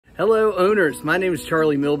Hello owners, my name is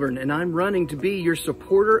Charlie Milburn and I'm running to be your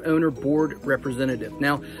supporter owner board representative.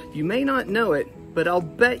 Now, you may not know it, but I'll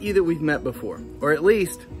bet you that we've met before, or at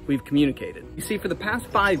least we've communicated. You see, for the past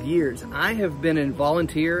 5 years, I have been a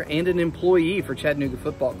volunteer and an employee for Chattanooga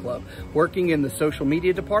Football Club, working in the social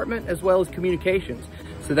media department as well as communications.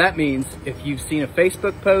 So that means if you've seen a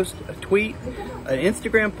Facebook post, a tweet, an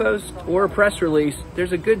Instagram post, or a press release,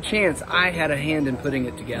 there's a good chance I had a hand in putting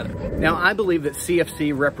it together. Now, I believe that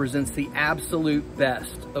CFC represents the absolute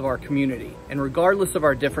best of our community. And regardless of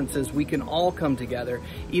our differences, we can all come together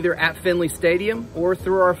either at Finley Stadium or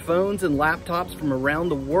through our phones and laptops from around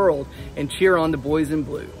the world and cheer on the boys in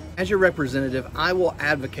blue. As your representative, I will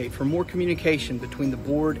advocate for more communication between the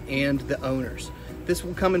board and the owners. This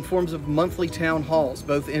will come in forms of monthly town halls,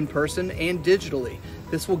 both in person and digitally.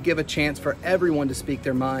 This will give a chance for everyone to speak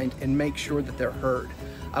their mind and make sure that they're heard.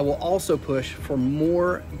 I will also push for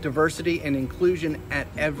more diversity and inclusion at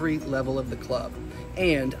every level of the club.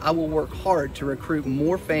 And I will work hard to recruit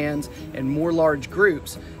more fans and more large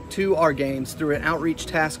groups to our games through an outreach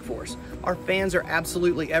task force. Our fans are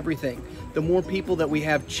absolutely everything. The more people that we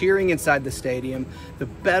have cheering inside the stadium, the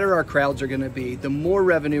better our crowds are going to be, the more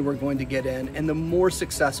revenue we're going to get in, and the more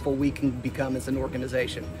successful we can become as an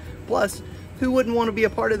organization. Plus, who wouldn't want to be a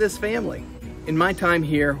part of this family? In my time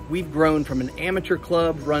here, we've grown from an amateur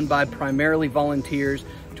club run by primarily volunteers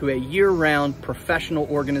to a year-round professional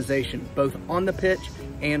organization, both on the pitch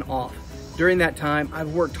and off. During that time,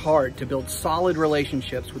 I've worked hard to build solid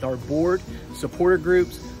relationships with our board, supporter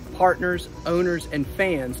groups, partners, owners, and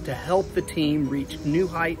fans to help the team reach new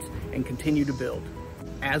heights and continue to build.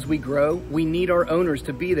 As we grow, we need our owners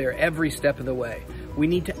to be there every step of the way. We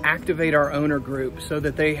need to activate our owner group so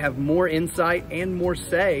that they have more insight and more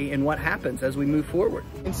say in what happens as we move forward.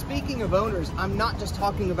 And speaking of owners, I'm not just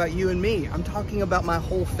talking about you and me, I'm talking about my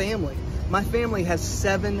whole family. My family has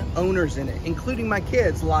 7 owners in it, including my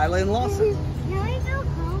kids, Lila and Lawson. Can I go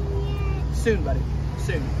home yet? Soon, buddy,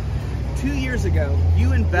 soon. 2 years ago,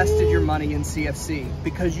 you invested your money in CFC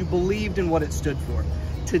because you believed in what it stood for.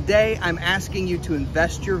 Today, I'm asking you to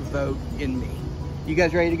invest your vote in me. You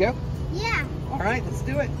guys ready to go? Yeah. All right, let's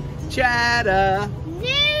do it. Chattanooga.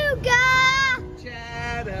 Nougat.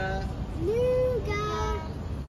 Chattanooga. Nougat.